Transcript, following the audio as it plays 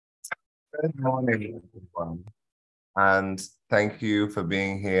Good morning, everyone, and thank you for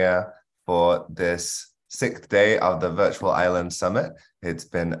being here for this sixth day of the Virtual Island Summit. It's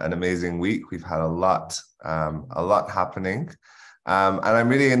been an amazing week. We've had a lot happening, and I'm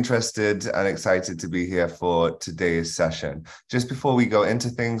really interested and excited to be here for today's session. Just before we go into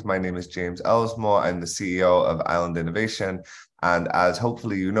things, my name is James Ellsmore. I'm the CEO of Island Innovation. And as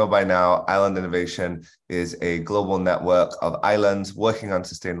hopefully you know by now, Island Innovation is a global network of islands working on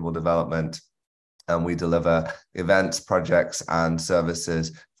sustainable development. And we deliver events, projects, and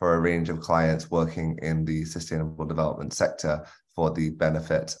services for a range of clients working in the sustainable development sector for the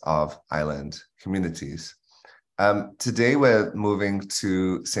benefit of island communities. Today, we're moving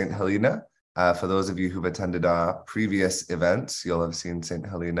to St. Helena. For those of you who've attended our previous events, you'll have seen St.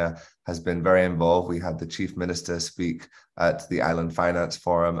 Helena has been very involved. We had the Chief Minister speak at the Island Finance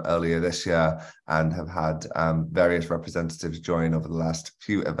Forum earlier this year and have had various representatives join over the last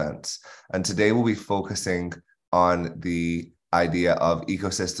few events. And today we'll be focusing on the idea of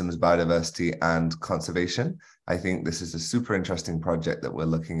ecosystems, biodiversity, and conservation. I think this is a super interesting project that we're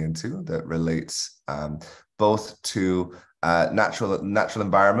looking into that relates both to natural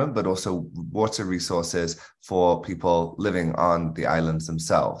environment, but also water resources for people living on the islands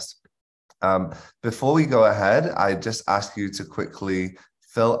themselves. Before we go ahead, I just ask you to quickly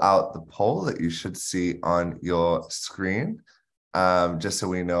fill out the poll that you should see on your screen, just so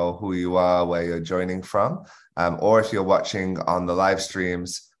we know who you are, where you're joining from, or if you're watching on the live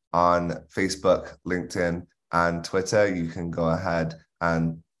streams on Facebook, LinkedIn, and Twitter, you can go ahead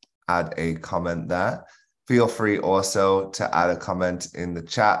and add a comment there. Feel free also to add a comment in the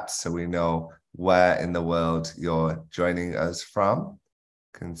chat so we know where in the world you're joining us from.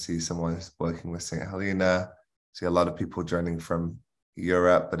 Can see someone working with St. Helena. See a lot of people joining from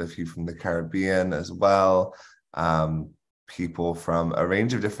Europe, but a few from the Caribbean as well. People from a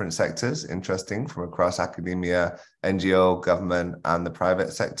range of different sectors, interesting, from across academia, NGO, government, and the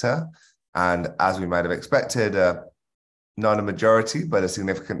private sector. And as we might have expected, not a majority, but a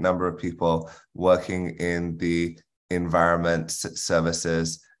significant number of people working in the environment,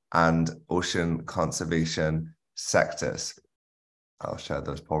 services, and ocean conservation sectors. I'll share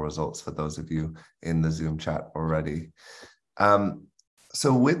those poll results for those of you in the Zoom chat already.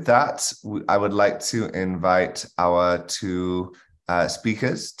 So with that, I would like to invite our two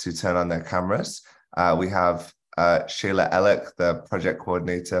speakers to turn on their cameras. We have Shayla Ellick, the project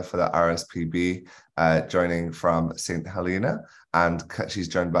coordinator for the RSPB, joining from St. Helena, and she's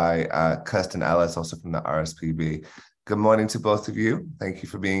joined by Kirsten Ellis, also from the RSPB. Good morning to both of you. Thank you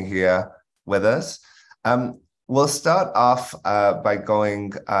for being here with us. We'll start off by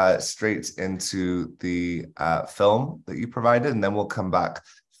going straight into the film that you provided, and then we'll come back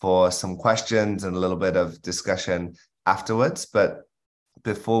for some questions and a little bit of discussion afterwards. But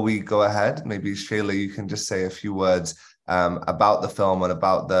before we go ahead, maybe Shayla, you can just say a few words about the film and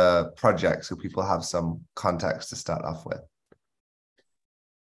about the project so people have some context to start off with.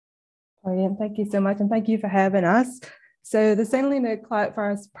 Brilliant. Thank you so much. And thank you for having us. So the St. Helena Cloud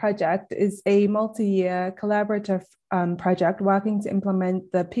Forest Project is a multi-year collaborative project working to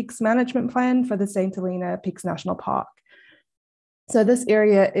implement the Peaks Management Plan for the St. Helena Peaks National Park. So this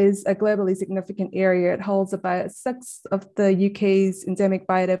area is a globally significant area. It holds about 1/6 of the UK's endemic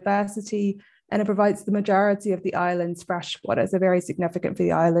biodiversity, and it provides the majority of the island's fresh water, so very significant for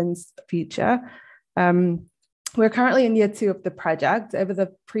the island's future. We're currently in year 2 of the project. Over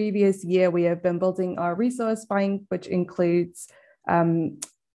the previous year, we have been building our resource bank, which includes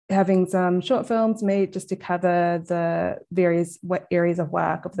having some short films made just to cover the various areas of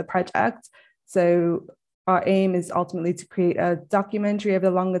work of the project. So our aim is ultimately to create a documentary over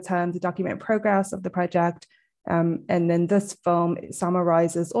the longer term to document progress of the project. And then this film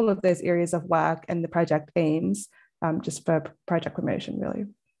summarizes all of those areas of work and the project aims, just for project promotion, really.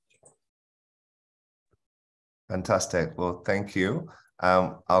 Fantastic. Well, thank you.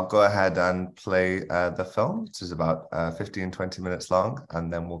 I'll go ahead and play the film, which is about 15, 20 minutes long,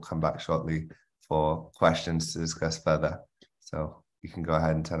 and then we'll come back shortly for questions to discuss further. So you can go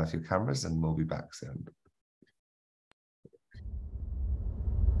ahead and turn off your cameras and we'll be back soon.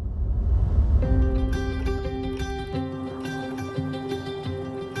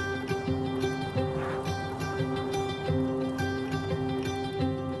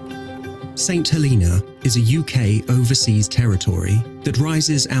 St. Helena is a UK overseas territory that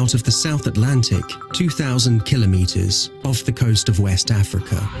rises out of the South Atlantic 2,000 kilometres off the coast of West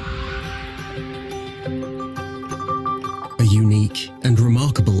Africa. A unique and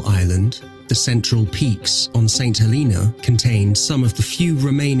remarkable island, the Central Peaks on St. Helena contain some of the few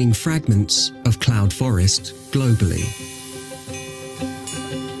remaining fragments of cloud forest globally.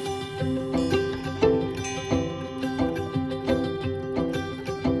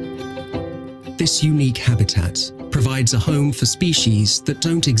 This unique habitat provides a home for species that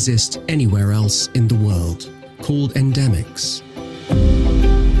don't exist anywhere else in the world, called endemics.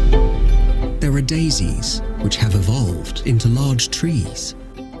 There are daisies, which have evolved into large trees,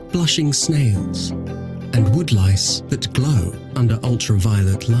 blushing snails, and woodlice that glow under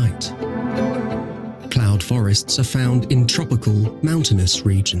ultraviolet light. Cloud forests are found in tropical, mountainous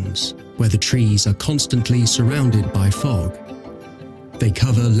regions, where the trees are constantly surrounded by fog. They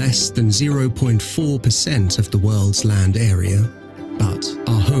cover less than 0.4% of the world's land area, but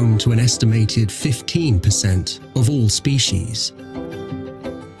are home to an estimated 15% of all species.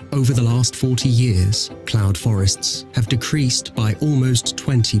 Over the last 40 years, cloud forests have decreased by almost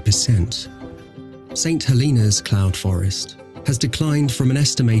 20%. St. Helena's cloud forest has declined from an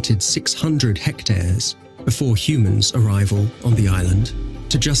estimated 600 hectares before humans' arrival on the island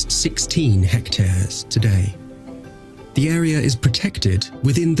to just 16 hectares today. The area is protected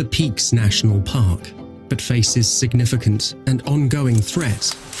within the Peaks National Park, but faces significant and ongoing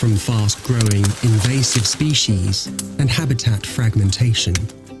threats from fast-growing invasive species and habitat fragmentation.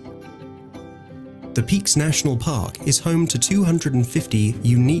 The Peaks National Park is home to 250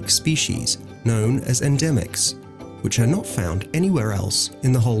 unique species known as endemics, which are not found anywhere else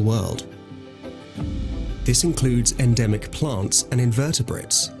in the whole world. This includes endemic plants and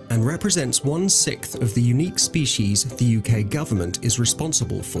invertebrates, and represents 1/6 of the unique species the UK government is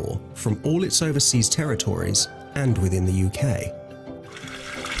responsible for from all its overseas territories and within the UK.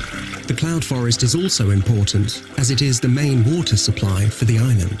 The cloud forest is also important as it is the main water supply for the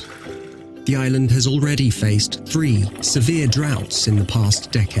island. The island has already faced 3 severe droughts in the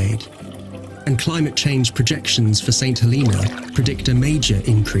past decade, and climate change projections for St. Helena predict a major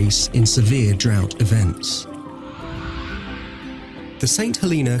increase in severe drought events. The St.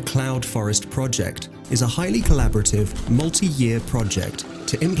 Helena Cloud Forest Project is a highly collaborative, multi-year project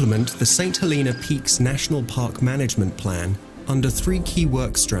to implement the St. Helena Peaks National Park Management Plan under 3 key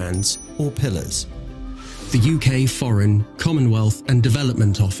work strands or pillars. The UK Foreign, Commonwealth and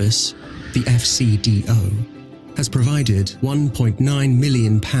Development Office, the FCDO, has provided £1.9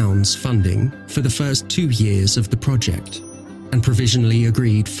 million funding for the first 2 years of the project, and provisionally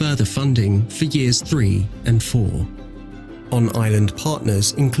agreed further funding for years 3 and 4. On-island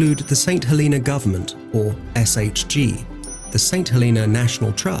partners include the St. Helena Government, or SHG, the St. Helena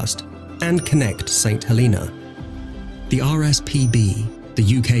National Trust, and Connect St. Helena. The RSPB, the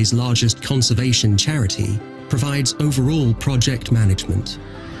UK's largest conservation charity, provides overall project management.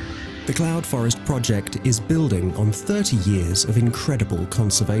 The Cloud Forest project is building on 30 years of incredible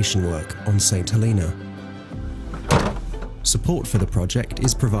conservation work on St. Helena. Support for the project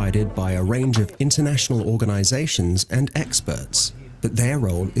is provided by a range of international organisations and experts, but their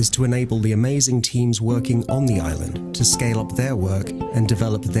role is to enable the amazing teams working on the island to scale up their work and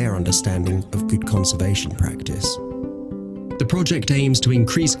develop their understanding of good conservation practice. The project aims to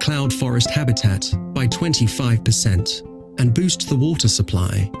increase cloud forest habitat by 25% and boost the water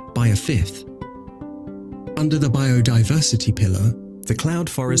supply by 1/5. Under the biodiversity pillar, the Cloud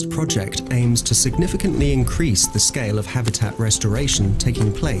Forest project aims to significantly increase the scale of habitat restoration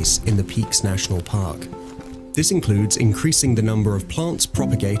taking place in the Peaks National Park. This includes increasing the number of plants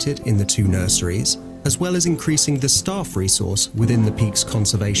propagated in the 2 nurseries, as well as increasing the staff resource within the Peaks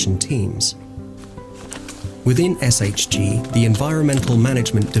conservation teams. Within SHG, the Environmental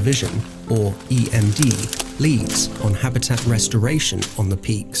Management Division, or EMD, leads on habitat restoration on the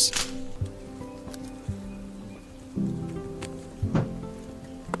peaks.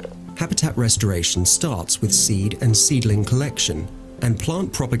 Habitat restoration starts with seed and seedling collection and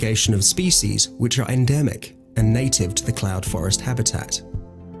plant propagation of species which are endemic and native to the cloud forest habitat.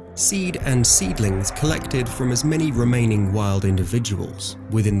 Seed and seedlings collected from as many remaining wild individuals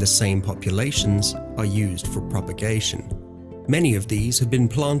within the same populations are used for propagation. Many of these have been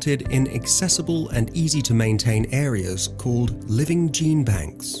planted in accessible and easy to maintain areas called living gene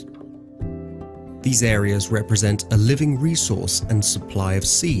banks. These areas represent a living resource and supply of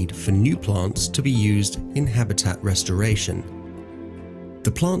seed for new plants to be used in habitat restoration.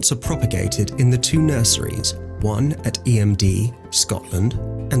 The plants are propagated in the 2 nurseries, one at EMD, Scotland,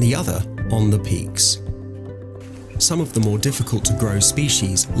 and the other on the peaks. Some of the more difficult to grow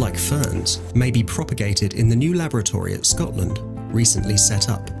species, like ferns, may be propagated in the new laboratory at Scotland, recently set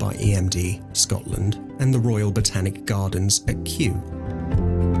up by EMD, Scotland, and the Royal Botanic Gardens at Kew.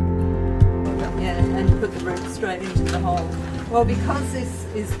 Yeah, and you put the roots straight into the hole. Well, because this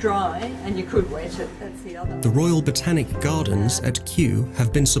is dry, and you could wet it, that's the other. The Royal Botanic Gardens at Kew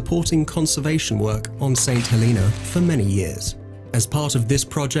have been supporting conservation work on St. Helena for many years. As part of this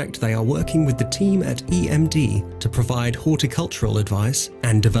project, they are working with the team at EMD to provide horticultural advice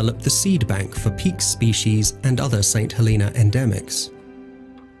and develop the seed bank for peak species and other St. Helena endemics.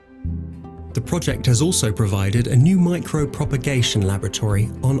 The project has also provided a new micro-propagation laboratory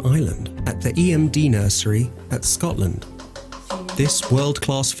on island at the EMD nursery at Scotland. This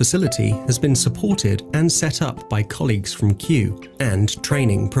world-class facility has been supported and set up by colleagues from Kew and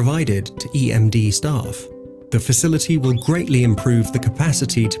training provided to EMD staff. The facility will greatly improve the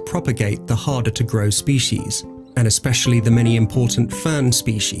capacity to propagate the harder-to-grow species, and especially the many important fern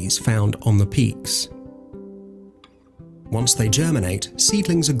species found on the peaks. Once they germinate,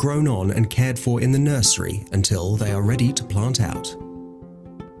 seedlings are grown on and cared for in the nursery until they are ready to plant out.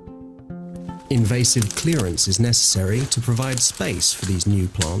 Invasive clearance is necessary to provide space for these new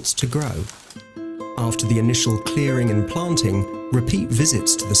plants to grow. After the initial clearing and planting, repeat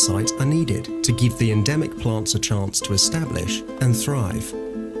visits to the site are needed to give the endemic plants a chance to establish and thrive.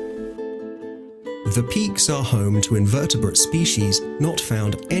 The peaks are home to invertebrate species not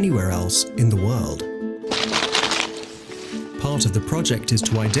found anywhere else in the world. Part of the project is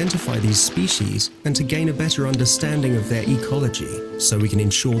to identify these species and to gain a better understanding of their ecology, so we can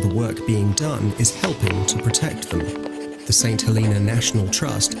ensure the work being done is helping to protect them. The St. Helena National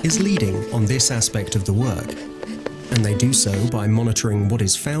Trust is leading on this aspect of the work, and they do so by monitoring what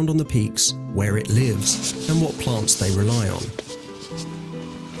is found on the peaks, where it lives, and what plants they rely on.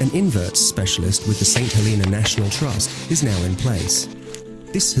 An inverts specialist with the St. Helena National Trust is now in place.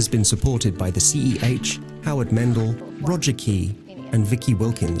 This has been supported by the CEH, Howard Mendel, Roger Key, and Vicky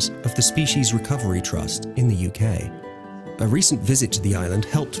Wilkins of the Species Recovery Trust in the UK. A recent visit to the island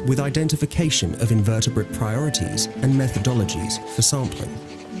helped with identification of invertebrate priorities and methodologies for sampling.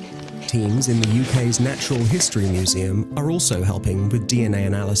 Teams in the UK's Natural History Museum are also helping with DNA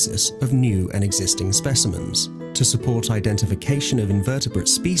analysis of new and existing specimens to support identification of invertebrate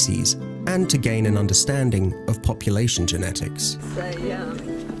species and to gain an understanding of population genetics.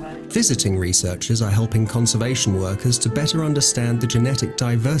 Visiting researchers are helping conservation workers to better understand the genetic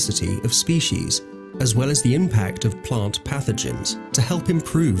diversity of species, as well as the impact of plant pathogens to help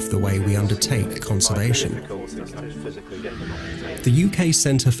improve the way we undertake conservation. The UK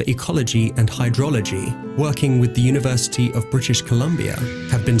Centre for Ecology and Hydrology, working with the University of British Columbia,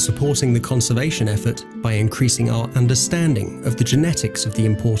 have been supporting the conservation effort by increasing our understanding of the genetics of the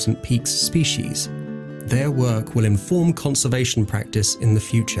important peaks species. Their work will inform conservation practice in the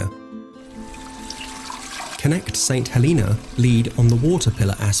future. Connect St. Helena lead on the water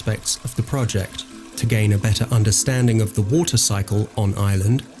pillar aspects of the project to gain a better understanding of the water cycle on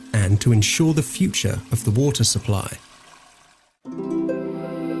island and to ensure the future of the water supply.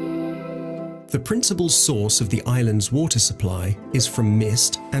 The principal source of the island's water supply is from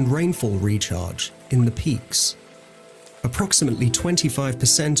mist and rainfall recharge in the peaks. Approximately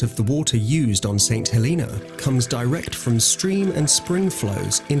 25% of the water used on St. Helena comes direct from stream and spring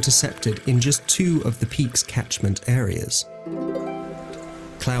flows intercepted in just 2 of the peak's catchment areas.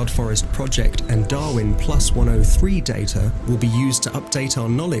 Cloud Forest Project and Darwin Plus 103 data will be used to update our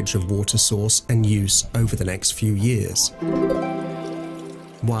knowledge of water source and use over the next few years.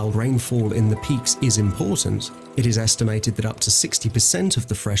 While rainfall in the peaks is important, it is estimated that up to 60% of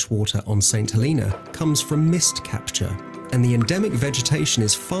the fresh water on St. Helena comes from mist capture, and the endemic vegetation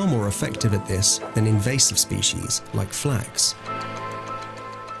is far more effective at this than invasive species like flax.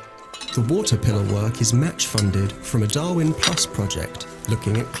 The water pillar work is match funded from a Darwin Plus project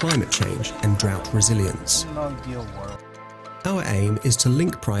looking at climate change and drought resilience. Our aim is to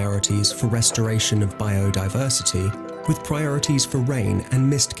link priorities for restoration of biodiversity with priorities for rain and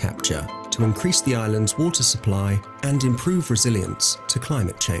mist capture to increase the island's water supply and improve resilience to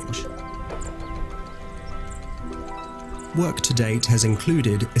climate change. Work to date has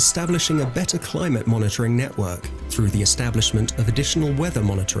included establishing a better climate monitoring network through the establishment of additional weather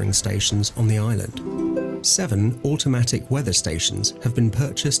monitoring stations on the island. 7 automatic weather stations have been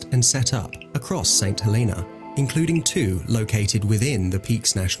purchased and set up across St. Helena, including 2 located within the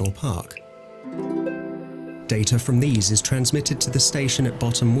Peaks National Park. Data from these is transmitted to the station at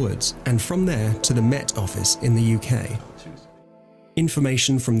Bottom Woods and from there to the Met Office in the UK.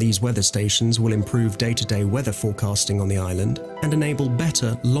 Information from these weather stations will improve day-to-day weather forecasting on the island and enable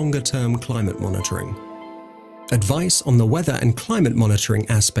better, longer-term climate monitoring. Advice on the weather and climate monitoring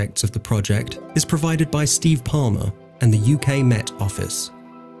aspects of the project is provided by Steve Palmer and the UK Met Office.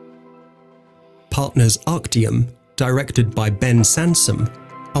 Partners Arctium, directed by Ben Sansom,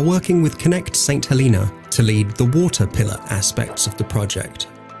 are working with Connect St. Helena to lead the water pillar aspects of the project.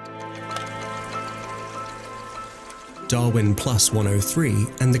 Darwin Plus 103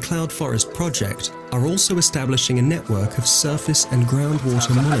 and the Cloud Forest Project are also establishing a network of surface and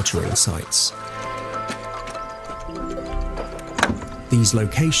groundwater monitoring sites. These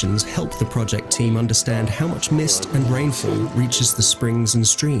locations help the project team understand how much mist and rainfall reaches the springs and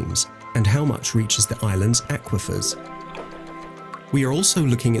streams, and how much reaches the island's aquifers. We are also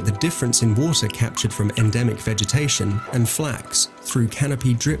looking at the difference in water captured from endemic vegetation and flax through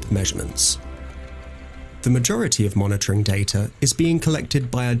canopy drip measurements. The majority of monitoring data is being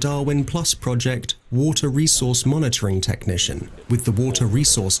collected by a Darwin Plus project water resource monitoring technician with the water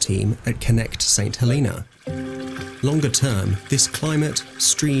resource team at Connect St Helena. Longer term, this climate,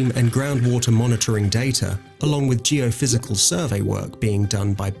 stream and groundwater monitoring data, along with geophysical survey work being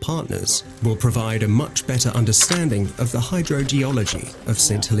done by partners, will provide a much better understanding of the hydrogeology of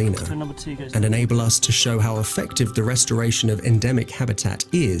St Helena and enable us to show how effective the restoration of endemic habitat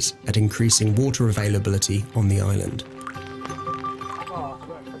is at increasing water availability on the island.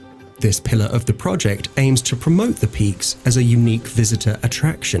 This pillar of the project aims to promote the peaks as a unique visitor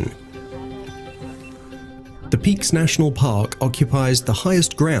attraction. The Peaks National Park occupies the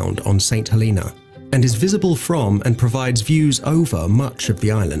highest ground on St Helena and is visible from and provides views over much of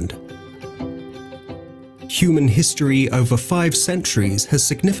the island. Human history over 5 centuries has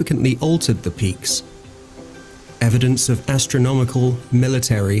significantly altered the peaks. Evidence of astronomical,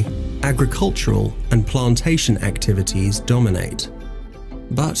 military, agricultural and plantation activities dominate.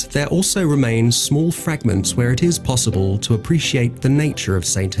 But there also remain small fragments where it is possible to appreciate the nature of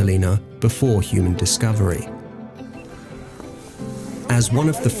St Helena before human discovery. As one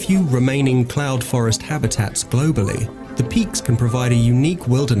of the few remaining cloud forest habitats globally, the peaks can provide a unique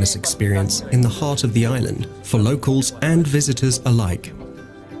wilderness experience in the heart of the island for locals and visitors alike.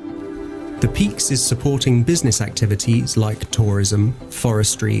 The peaks is supporting business activities like tourism,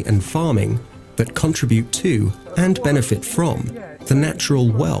 forestry and farming that contribute to and benefit from the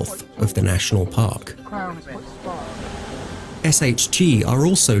natural wealth of the national park. SHG are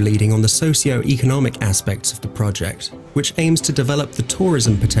also leading on the socio-economic aspects of the project, which aims to develop the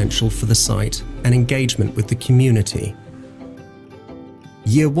tourism potential for the site and engagement with the community.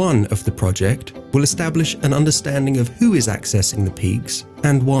 Year 1 of the project will establish an understanding of who is accessing the peaks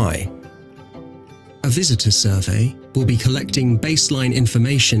and why. A visitor survey will be collecting baseline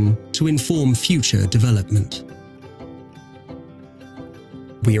information to inform future development.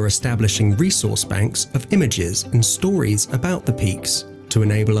 We are establishing resource banks of images and stories about the peaks to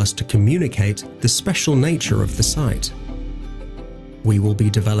enable us to communicate the special nature of the site. We will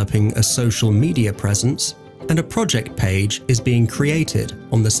be developing a social media presence, and a project page is being created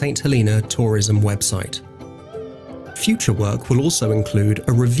on the St Helena Tourism website. Future work will also include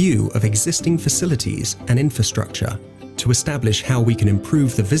a review of existing facilities and infrastructure to establish how we can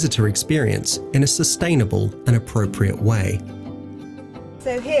improve the visitor experience in a sustainable and appropriate way.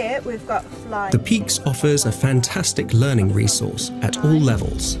 So here we've got fly. The Peaks offers a fantastic learning resource at all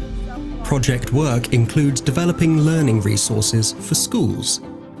levels. Project work includes developing learning resources for schools.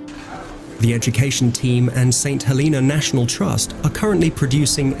 The education team and St Helena National Trust are currently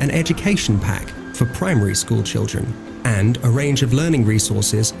producing an education pack for primary school children and a range of learning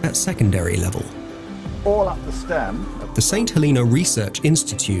resources at secondary level. All up the stem. The St Helena Research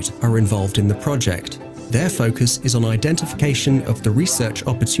Institute are involved in the project. Their focus is on identification of the research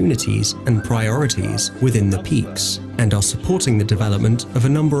opportunities and priorities within the peaks and are supporting the development of a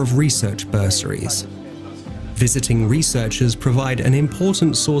number of research bursaries. Visiting researchers provide an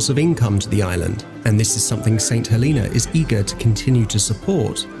important source of income to the island, and this is something St Helena is eager to continue to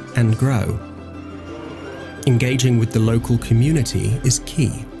support and grow. Engaging with the local community is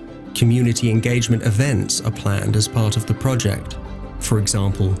key. Community engagement events are planned as part of the project. For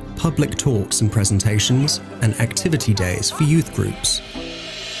example, public talks and presentations and activity days for youth groups.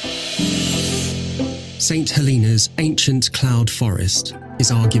 St Helena's ancient cloud forest is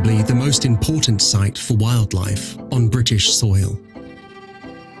arguably the most important site for wildlife on British soil.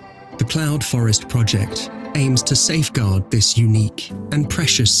 The Cloud Forest Project aims to safeguard this unique and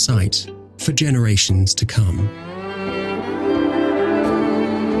precious site for generations to come.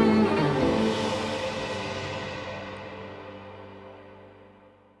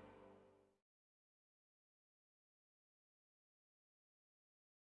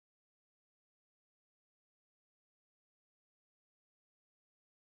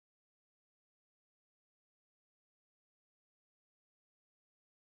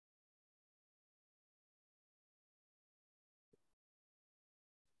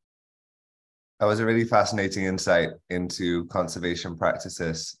 That was a really fascinating insight into conservation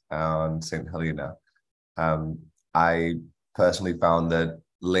practices on St. Helena. I personally found the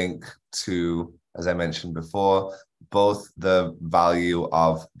link to, as I mentioned before, both the value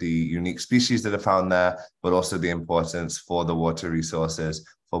of the unique species that are found there, but also the importance for the water resources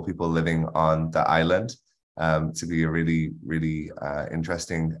for people living on the island, to be a really, really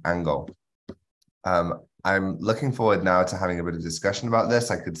interesting angle. I'm looking forward now to having a bit of discussion about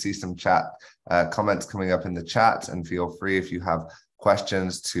this. I could see some chat comments coming up in the chat, and feel free if you have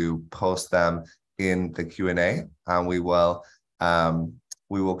questions to post them in the Q&A, and we will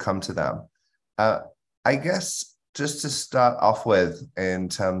come to them. I guess just to start off with, in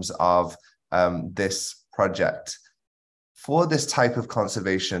terms of this project, for this type of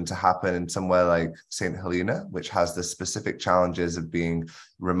conservation to happen in somewhere like St. Helena, which has the specific challenges of being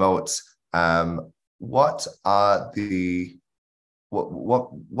remote, what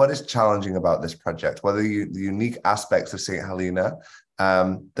is challenging about this project? What are the unique aspects of St. Helena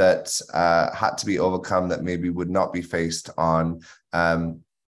that had to be overcome that maybe would not be faced on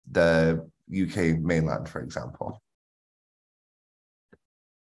the UK mainland, for example?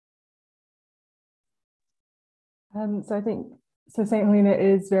 So I think St. Helena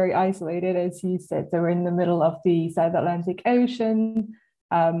is very isolated, as you said. So we're in the middle of the South Atlantic Ocean.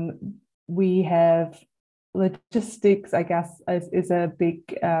 We have logistics, I guess, is a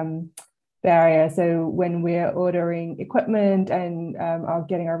big barrier. So when we're ordering equipment and are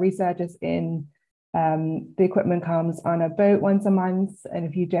getting our researchers in, the equipment comes on a boat once a month, and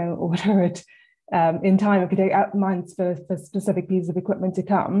if you don't order it in time, it could take out months for specific pieces of equipment to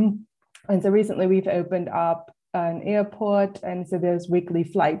come. And so recently we've opened up an airport, and so there's weekly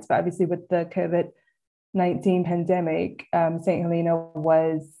flights, but obviously with the COVID-19 pandemic, St. Helena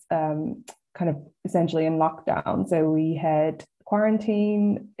was kind of essentially in lockdown. So we had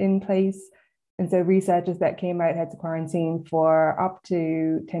quarantine in place. And so researchers that came out had to quarantine for up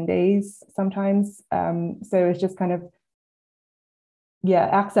to 10 days sometimes. So it's just kind of,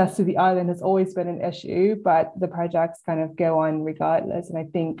 access to the island has always been an issue, but the projects kind of go on regardless. And I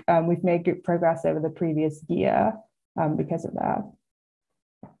think we've made good progress over the previous year because of that.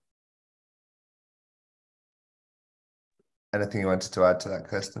 Anything you wanted to add to that,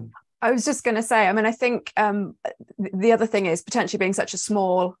 Kirsten? I was just going to say, I mean, I think the other thing is potentially being such a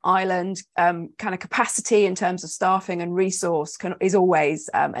small island, kind of capacity in terms of staffing and resource is always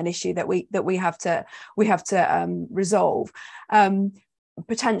an issue that we have to resolve.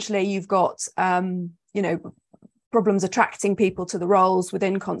 Potentially, you've got problems attracting people to the roles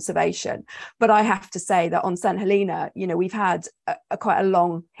within conservation. But I have to say that on St. Helena, we've had quite a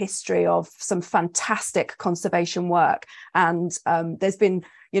long history of some fantastic conservation work, and there's been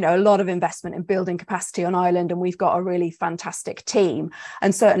a lot of investment in building capacity on island, and we've got a really fantastic team.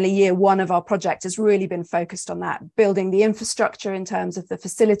 And certainly year one of our project has really been focused on that, building the infrastructure in terms of the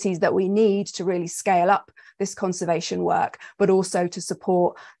facilities that we need to really scale up this conservation work, but also to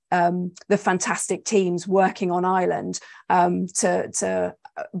support the fantastic teams working on island to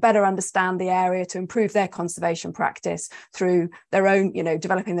better understand the area, to improve their conservation practice through their own,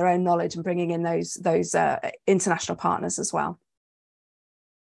 developing their own knowledge and bringing in those international partners as well.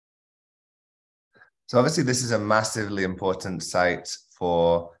 So obviously this is a massively important site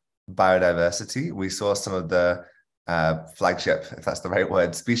for biodiversity. We saw some of the flagship, if that's the right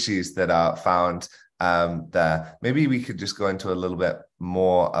word, species that are found there. Maybe we could just go into a little bit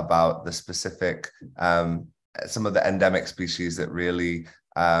more about the specific, some of the endemic species that really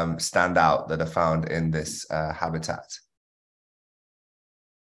stand out that are found in this habitat.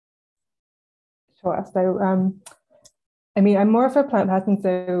 Sure. So, I'm more of a plant person.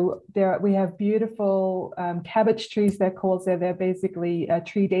 So we have beautiful cabbage trees, they're called. So they're basically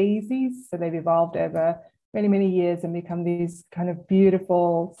tree daisies. So they've evolved over many, many years and become these kind of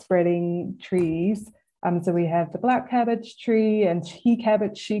beautiful spreading trees. So we have the black cabbage tree and she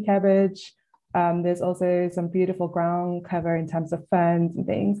cabbage. There's also some beautiful ground cover in terms of ferns and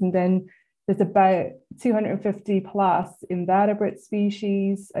things. And then there's about 250 plus invertebrate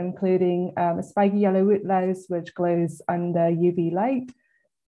species, including a spiky yellow woodlouse, which glows under UV light.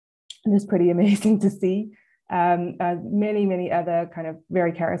 And it's pretty amazing to see. Many other kind of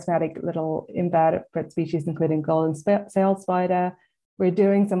very charismatic little invertebrate species, including golden sail spider. We're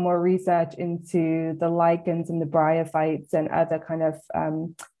doing some more research into the lichens and the bryophytes and other kind of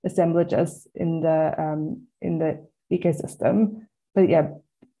assemblages in the ecosystem. But yeah,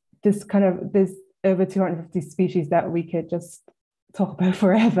 there's over 250 species that we could just talk about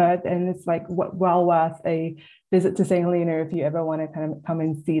forever, and it's like well worth a visit to St. Helena if you ever want to kind of come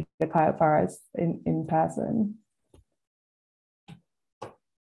and see the cloud forest in person.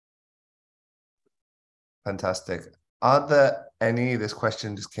 Fantastic. Are there any, this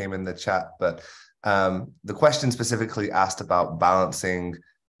question just came in the chat, but the question specifically asked about balancing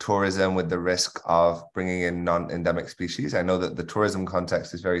tourism with the risk of bringing in non-endemic species? I know that the tourism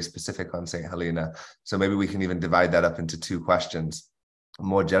context is very specific on St. Helena, so maybe we can even divide that up into two questions.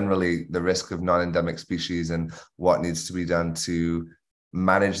 More generally, the risk of non-endemic species and what needs to be done to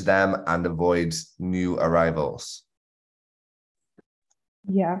manage them and avoid new arrivals.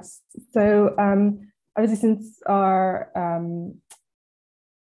 Yes. So obviously, since our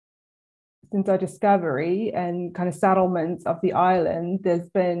discovery and kind of settlements of the island, there's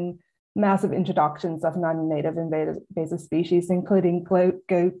been massive introductions of non-native invasive species, including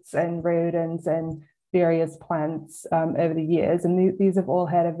goats and rodents and various plants over the years. And these have all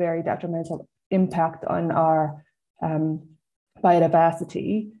had a very detrimental impact on our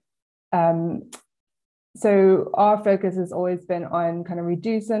biodiversity. So our focus has always been on kind of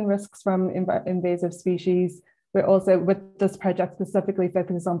reducing risks from invasive species. We're also, with this project, specifically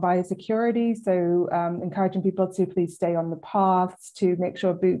focuses on biosecurity. So encouraging people to please stay on the paths, to make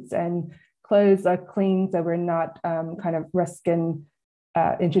sure boots and clothes are clean, so we're not kind of risking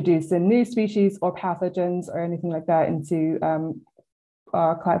introducing new species or pathogens or anything like that into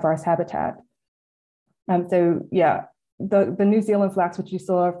our cloud forest habitat. So yeah, the New Zealand flax, which you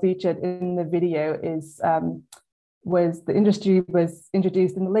saw featured in the video, was the industry was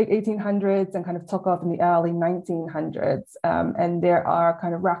introduced in the late 1800s and kind of took off in the early 1900s. And there are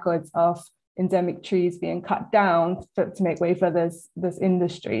kind of records of endemic trees being cut down to make way for this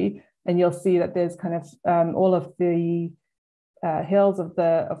industry. And you'll see that there's kind of all of the hills of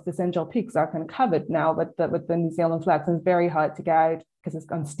the central peaks are kind of covered now with the New Zealand flax, and it's very hard to guide because it's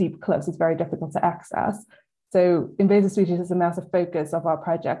on steep cliffs. It's very difficult to access. So invasive species is a massive focus of our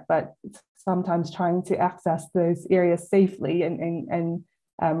project, but sometimes trying to access those areas safely and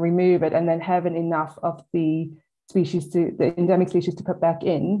remove it, and then having enough of the endemic species to put back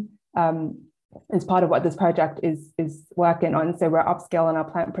in is part of what this project is working on. So we're upscaling our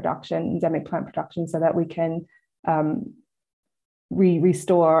plant production, endemic plant production, so that we can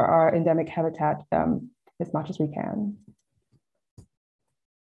restore our endemic habitat as much as we can.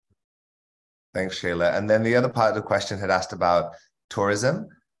 Thanks, Shayla. And then the other part of the question had asked about tourism.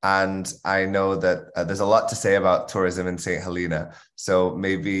 And I know that there's a lot to say about tourism in St. Helena. So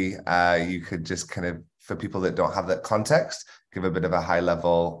maybe you could just kind of, for people that don't have that context, give a bit of a high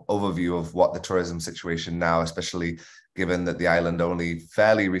level overview of what the tourism situation now, especially given that the island only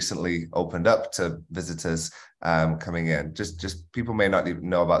fairly recently opened up to visitors coming in. Just people may not even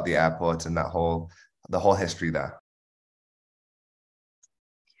know about the airport and the whole history there.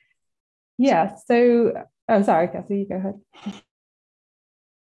 Yeah, so, oh, sorry, Cassie, you go ahead.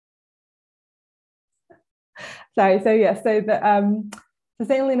 Sorry, so yeah, so the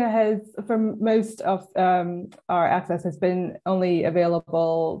St. Helena has, for most of our access, has been only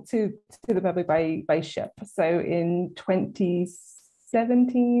available to the public by ship. So in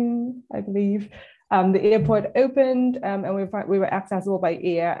 2017, I believe, the airport opened and we were accessible by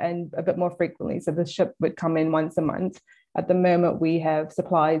air and a bit more frequently. So the ship would come in once a month. At the moment, we have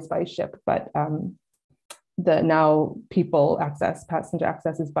supplies by ship, but now passenger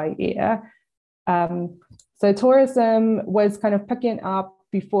access is by air. So tourism was kind of picking up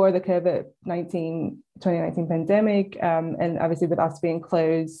before the COVID-19 2019 pandemic. And obviously with us being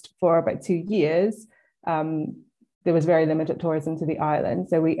closed for about 2 years, there was very limited tourism to the island.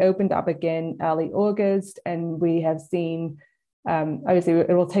 So we opened up again early August, and we have seen, obviously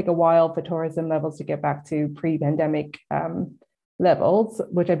it will take a while for tourism levels to get back to pre-pandemic levels,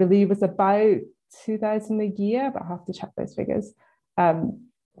 which I believe was about 2,000 a year, but I'll have to check those figures.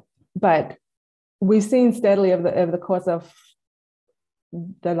 But we've seen steadily over the course of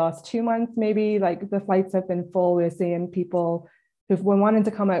the last 2 months, maybe, like the flights have been full. We're seeing people who've been wanting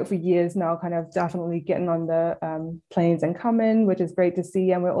to come out for years now kind of definitely getting on the planes and coming, which is great to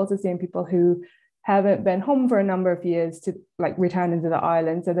see. And we're also seeing people who haven't been home for a number of years to like return into the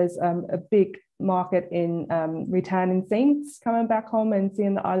island. So there's a big market in returning saints coming back home and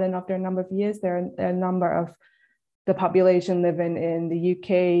seeing the island after a number of years. There are a number of the population living in the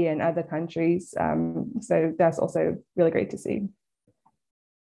UK and other countries. So that's also really great to see.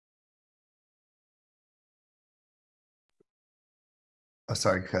 Oh,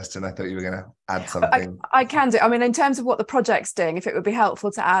 sorry, Kirsten, I thought you were going to add something. I can do. I mean, in terms of what the project's doing, if it would be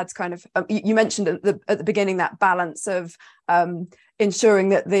helpful to add kind of, you mentioned at the beginning that balance of ensuring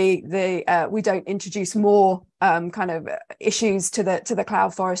that we don't introduce more kind of issues to the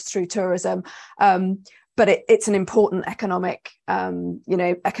cloud forest through tourism. but it's an important economic,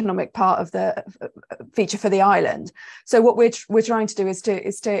 economic part of the feature for the island. So what we're trying to do is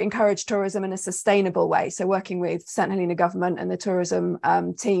to encourage tourism in a sustainable way. So working with St Helena government and the tourism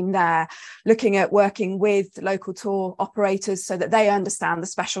team there, looking at working with local tour operators so that they understand the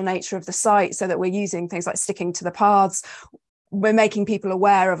special nature of the site, so that we're using things like sticking to the paths. We're making people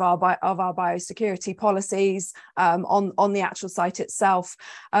aware of our biosecurity policies on the actual site itself,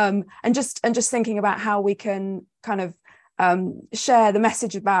 and just thinking about how we can kind of share the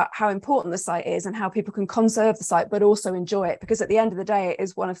message about how important the site is and how people can conserve the site but also enjoy it, because at the end of the day it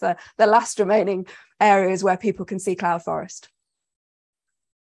is one of the last remaining areas where people can see cloud forest.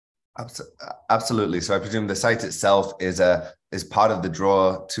 Absolutely. So I presume the site itself is part of the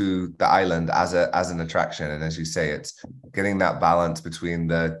draw to the island as an attraction, and as you say, it's getting that balance between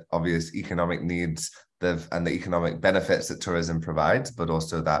the obvious economic needs and the economic benefits that tourism provides, but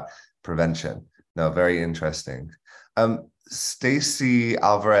also that prevention. No, very interesting. Stacey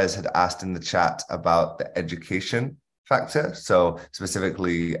Alvarez had asked in the chat about the education factor, so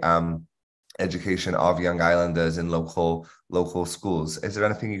specifically education of young islanders in local schools. Is there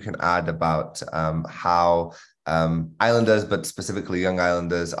anything you can add about how islanders, but specifically young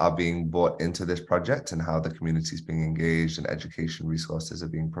islanders, are being brought into this project and how the community is being engaged and education resources are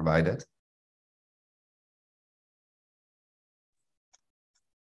being provided?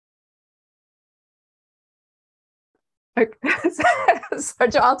 So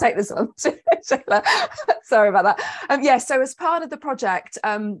I'll take this one. Sorry about that. So as part of the project,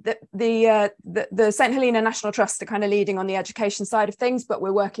 the St Helena National Trust are kind of leading on the education side of things, but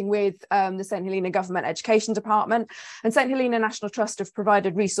we're working with the St Helena Government Education Department, and St Helena National Trust have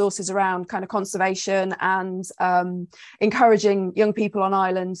provided resources around kind of conservation and encouraging young people on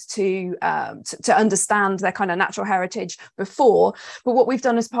islands to understand their kind of natural heritage before. But what we've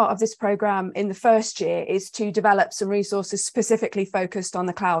done as part of this programme in the first year is to develop some resources specifically focused on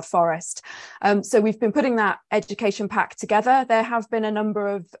the cloud forest. So we've been putting that education pack together. There have been a number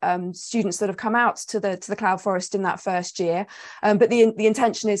of students that have come out to the cloud forest in that first year, but the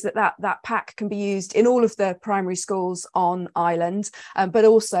intention is that pack can be used in all of the primary schools on island, but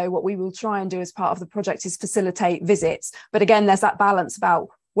also what we will try and do as part of the project is facilitate visits. But again, there's that balance about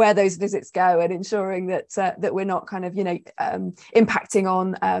where those visits go and ensuring that we're not kind of impacting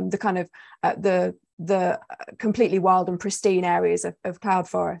on the kind of the completely wild and pristine areas of cloud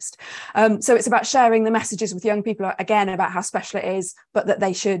forest. So it's about sharing the messages with young people, again, about how special it is, but that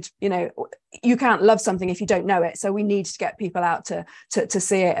they should, you can't love something if you don't know it. So we need to get people out to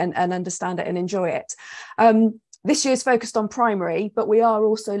see it and understand it and enjoy it. This year's focused on primary, but we are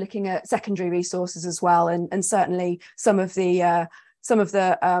also looking at secondary resources as well. And certainly some of the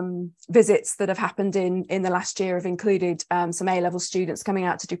visits that have happened in the last year have included some A-level students coming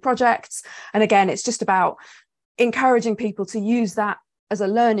out to do projects. And again, it's just about encouraging people to use that as a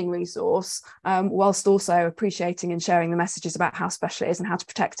learning resource, whilst also appreciating and sharing the messages about how special it is and how to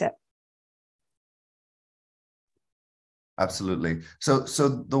protect it. Absolutely. So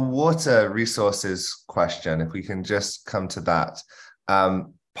the water resources question, if we can just come to that,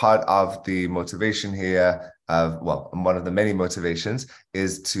 part of the motivation here, one of the many motivations,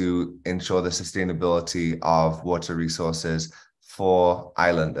 is to ensure the sustainability of water resources for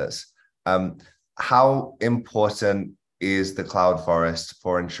islanders. How important is the cloud forest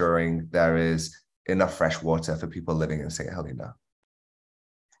for ensuring there is enough fresh water for people living in St Helena?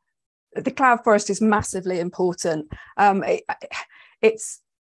 The cloud forest is massively important. It's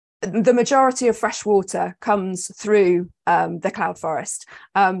the majority of fresh water comes through the cloud forest.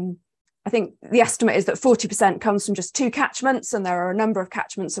 I think the estimate is that 40% comes from just 2 catchments, and there are a number of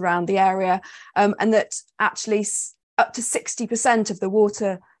catchments around the area, and that actually up to 60% of the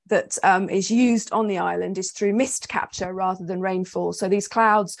water that is used on the island is through mist capture rather than rainfall. So these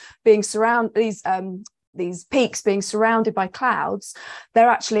clouds being these peaks being surrounded by clouds, they're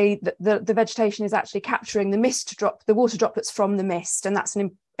actually the vegetation is actually capturing the water droplets from the mist, and that's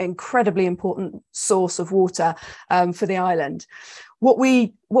an incredibly important source of water for the island. What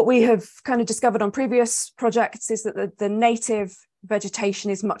we have kind of discovered on previous projects is that the native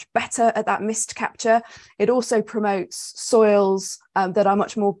vegetation is much better at that mist capture. It also promotes soils that are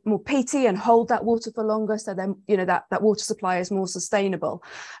much more peaty and hold that water for longer, so then that water supply is more sustainable.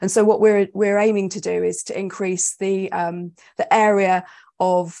 And so what we're aiming to do is to increase the area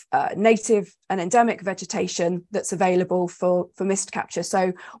of native and endemic vegetation that's available for mist capture.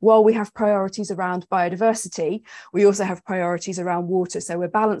 So while we have priorities around biodiversity, we also have priorities around water. So we're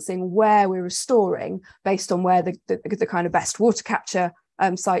balancing where we're restoring based on where the kind of best water capture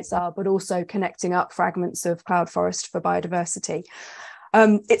sites are, but also connecting up fragments of cloud forest for biodiversity.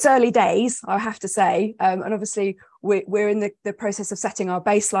 It's early days, I have to say, and obviously we're in the process of setting our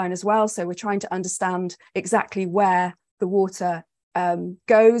baseline as well. So we're trying to understand exactly where the water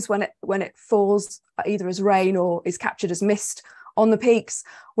goes when it falls, either as rain or is captured as mist on the peaks,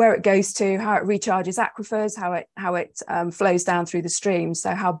 where it goes to, how it recharges aquifers, how it flows down through the stream.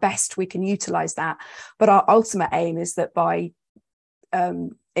 So how best we can utilize that. But our ultimate aim is that by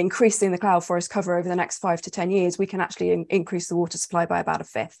increasing the cloud forest cover over the next 5 to 10 years, we can actually increase the water supply by about a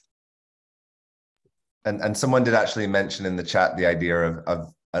fifth. And someone did actually mention in the chat the idea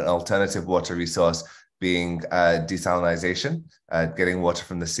of an alternative water resource being desalinization, getting water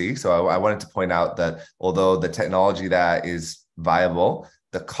from the sea. So I wanted to point out that although the technology there is viable,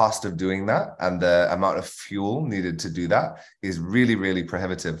 the cost of doing that and the amount of fuel needed to do that is really, really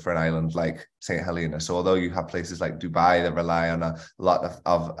prohibitive for an island like St. Helena. So although you have places like Dubai that rely on a lot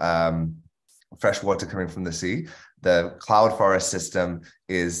of fresh water coming from the sea, the cloud forest system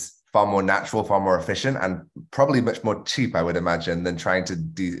is far more natural, far more efficient, and probably much more cheap, I would imagine, than trying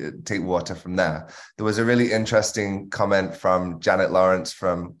to take water from there. There was a really interesting comment from Janet Lawrence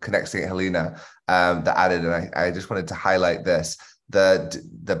from Connect St. Helena that added, and I just wanted to highlight this.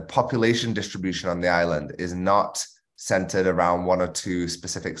 The population distribution on the island is not centered around one or two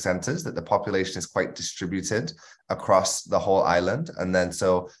specific centers, that the population is quite distributed across the whole island. And then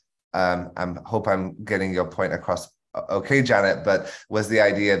so I hope I'm getting your point across okay, Janet, but was the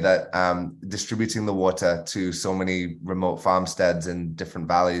idea that distributing the water to so many remote farmsteads in different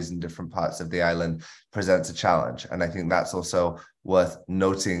valleys and different parts of the island presents a challenge. And I think that's also worth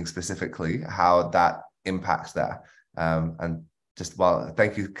noting specifically how that impacts there. And just, well,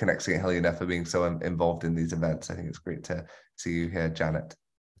 thank you, Connect St. Helena, for being so involved in these events. I think it's great to see you here, Janet.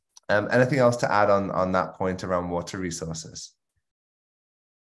 Anything else to add on that point around water resources?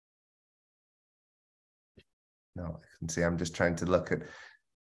 No, I can see. I'm just trying to look at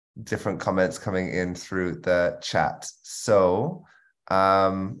different comments coming in through the chat. So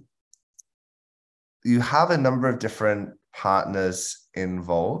you have a number of different partners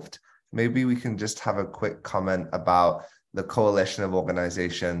involved. Maybe we can just have a quick comment about the coalition of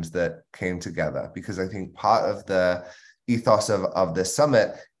organizations that came together, because I think part of the ethos of this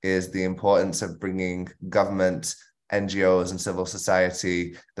summit is the importance of bringing government, NGOs and civil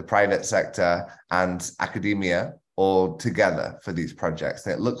society, the private sector and academia all together for these projects.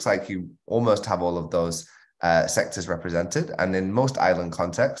 And it looks like you almost have all of those sectors represented. And in most island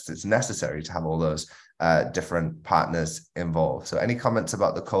contexts, it's necessary to have all those different partners involved. So any comments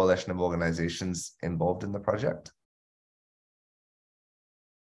about the coalition of organizations involved in the project?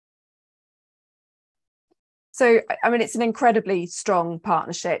 So, I mean, it's an incredibly strong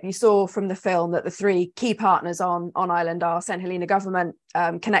partnership. You saw from the film that the three key partners on island are St. Helena government,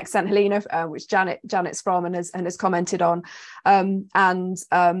 Connect St. Helena, which Janet's from and has commented on, and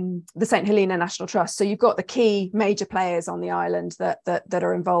the St. Helena National Trust. So you've got the key major players on the island that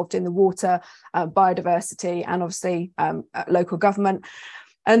are involved in the water, biodiversity, and obviously local government.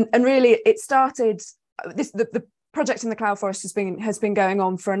 And really, it started the project in the cloud forest has been going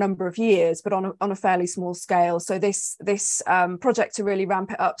on for a number of years, but on a fairly small scale. So this project to really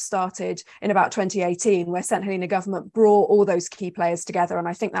ramp it up started in about 2018, where St. Helena government brought all those key players together. And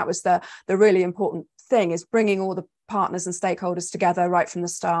I think that was the really important thing, is bringing all the partners and stakeholders together right from the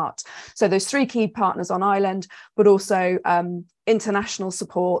start. So there's three key partners on island, but also international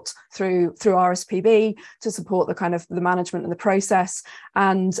support through RSPB to support the kind of the management and the process,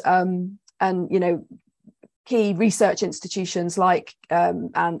 and you know, key research institutions like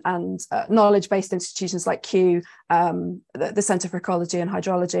and knowledge-based institutions like Kew, the Centre for Ecology and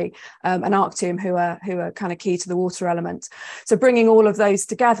Hydrology, and Arctium, who are kind of key to the water element. So bringing all of those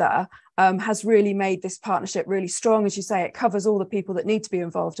together has really made this partnership really strong. As you say, it covers all the people that need to be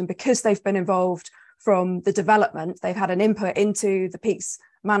involved, and because they've been involved from the development, they've had an input into the peaks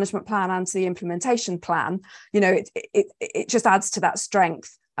management plan and to the implementation plan. You know, it just adds to that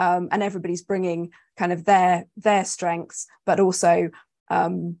strength. And everybody's bringing kind of their strengths, but also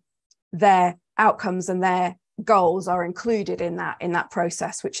their outcomes and their goals are included in that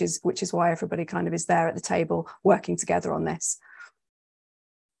process, which is why everybody kind of is there at the table working together on this.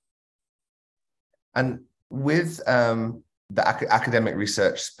 And with the academic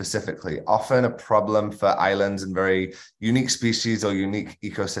research specifically, often a problem for islands and very unique species or unique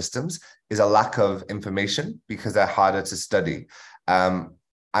ecosystems is a lack of information because they're harder to study.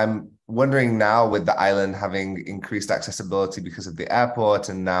 I'm wondering now, with the island having increased accessibility because of the airport,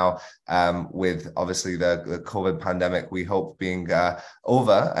 and now with obviously the COVID pandemic, we hope being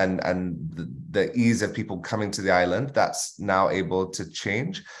over, and the ease of people coming to the island, that's now able to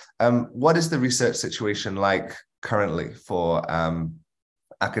change. What is the research situation like currently for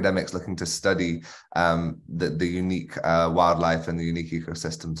academics looking to study the unique wildlife and the unique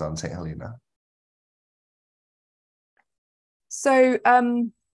ecosystems on St. Helena? So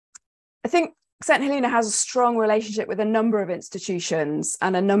I think St. Helena has a strong relationship with a number of institutions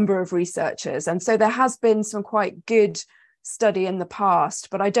and a number of researchers. And so there has been some quite good study in the past,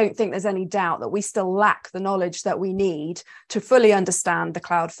 but I don't think there's any doubt that we still lack the knowledge that we need to fully understand the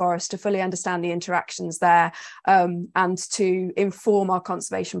cloud forest, to fully understand the interactions there, and to inform our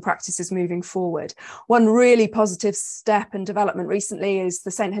conservation practices moving forward. One really positive step and development recently is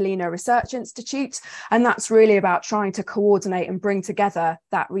the St. Helena Research Institute, and that's really about trying to coordinate and bring together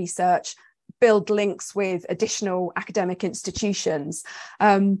that research, build links with additional academic institutions.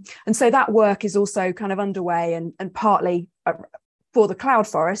 And so that work is also kind of underway and partly for the cloud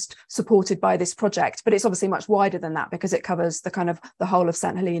forest supported by this project, but it's obviously much wider than that because it covers the kind of the whole of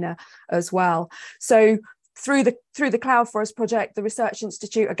St. Helena as well. So through the cloud forest project, the Research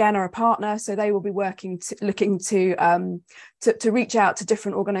Institute again are a partner, so they will be looking to reach out to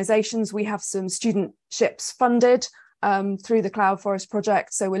different organizations. We have some studentships funded through the Cloud Forest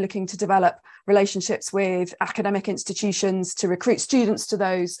project. So we're looking to develop relationships with academic institutions to recruit students to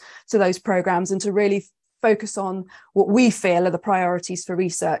those programs and to really focus on what we feel are the priorities for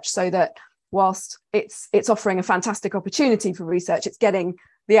research, so that whilst it's offering a fantastic opportunity for research, it's getting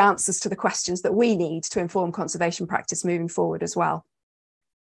the answers to the questions that we need to inform conservation practice moving forward as well.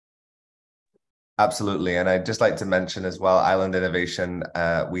 Absolutely. And I'd just like to mention as well, Island Innovation,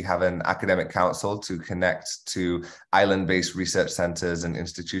 we have an academic council to connect to island-based research centers and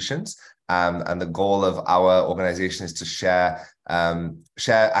institutions. And the goal of our organization is to share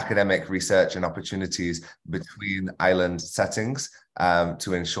academic research and opportunities between island settings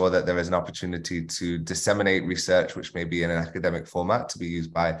to ensure that there is an opportunity to disseminate research, which may be in an academic format to be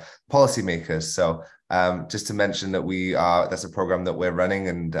used by policymakers. So just to mention that that's a program that we're running,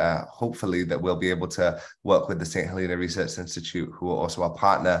 and hopefully that we'll be able to work with the St. Helena Research Institute, who are also our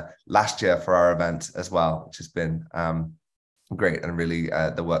partner last year for our event as well, which has been great. And really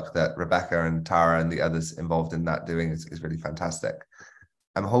the work that Rebecca and Tara and the others involved in that doing is really fantastic.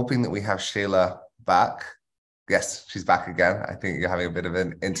 I'm hoping that we have Shayla back. Yes, she's back again. I think you're having a bit of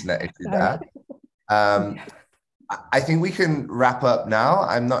an internet issue there. I think we can wrap up now.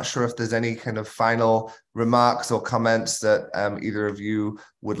 I'm not sure if there's any kind of final remarks or comments that either of you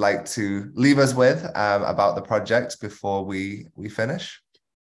would like to leave us with about the project before we finish.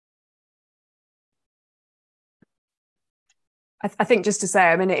 I think just to say,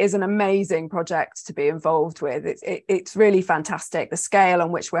 I mean, it is an amazing project to be involved with. It's really fantastic. The scale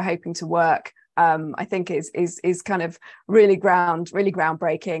on which we're hoping to work, I think is kind of really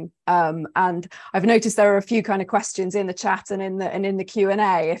groundbreaking. And I've noticed there are a few kind of questions in the chat and in the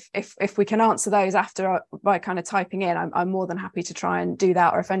Q&A. If we can answer those after by kind of typing in, I'm more than happy to try and do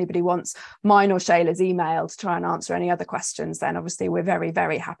that. Or if anybody wants mine or Shayla's email to try and answer any other questions, then obviously we're very,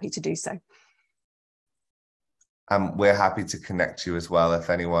 very happy to do so. We're happy to connect you as well. If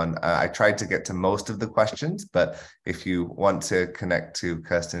anyone, I tried to get to most of the questions, but if you want to connect to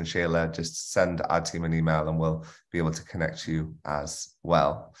Kirsten and Shayla, just send our team an email and we'll be able to connect you as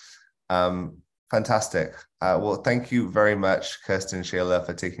well. Fantastic. Well, thank you very much, Kirsten and Shayla,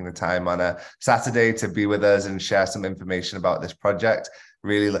 for taking the time on a Saturday to be with us and share some information about this project.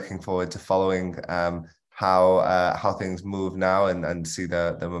 Really looking forward to following how things move now and see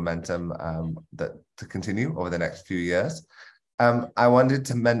the momentum to continue over the next few years. I wanted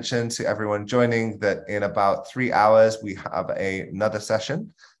to mention to everyone joining that in about 3 hours, we have another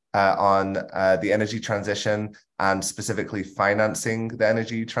session on the energy transition and specifically financing the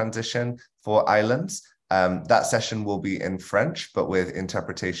energy transition for islands. That session will be in French, but with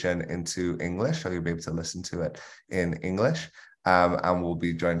interpretation into English, so you'll be able to listen to it in English. And we'll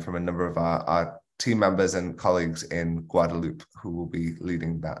be joined from a number of our team members and colleagues in Guadeloupe who will be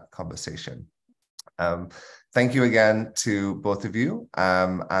leading that conversation. Thank you again to both of you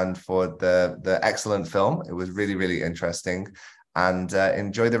and for the excellent film. It was really, really interesting, and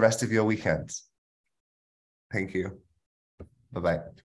enjoy the rest of your weekend. Thank you. Bye-bye.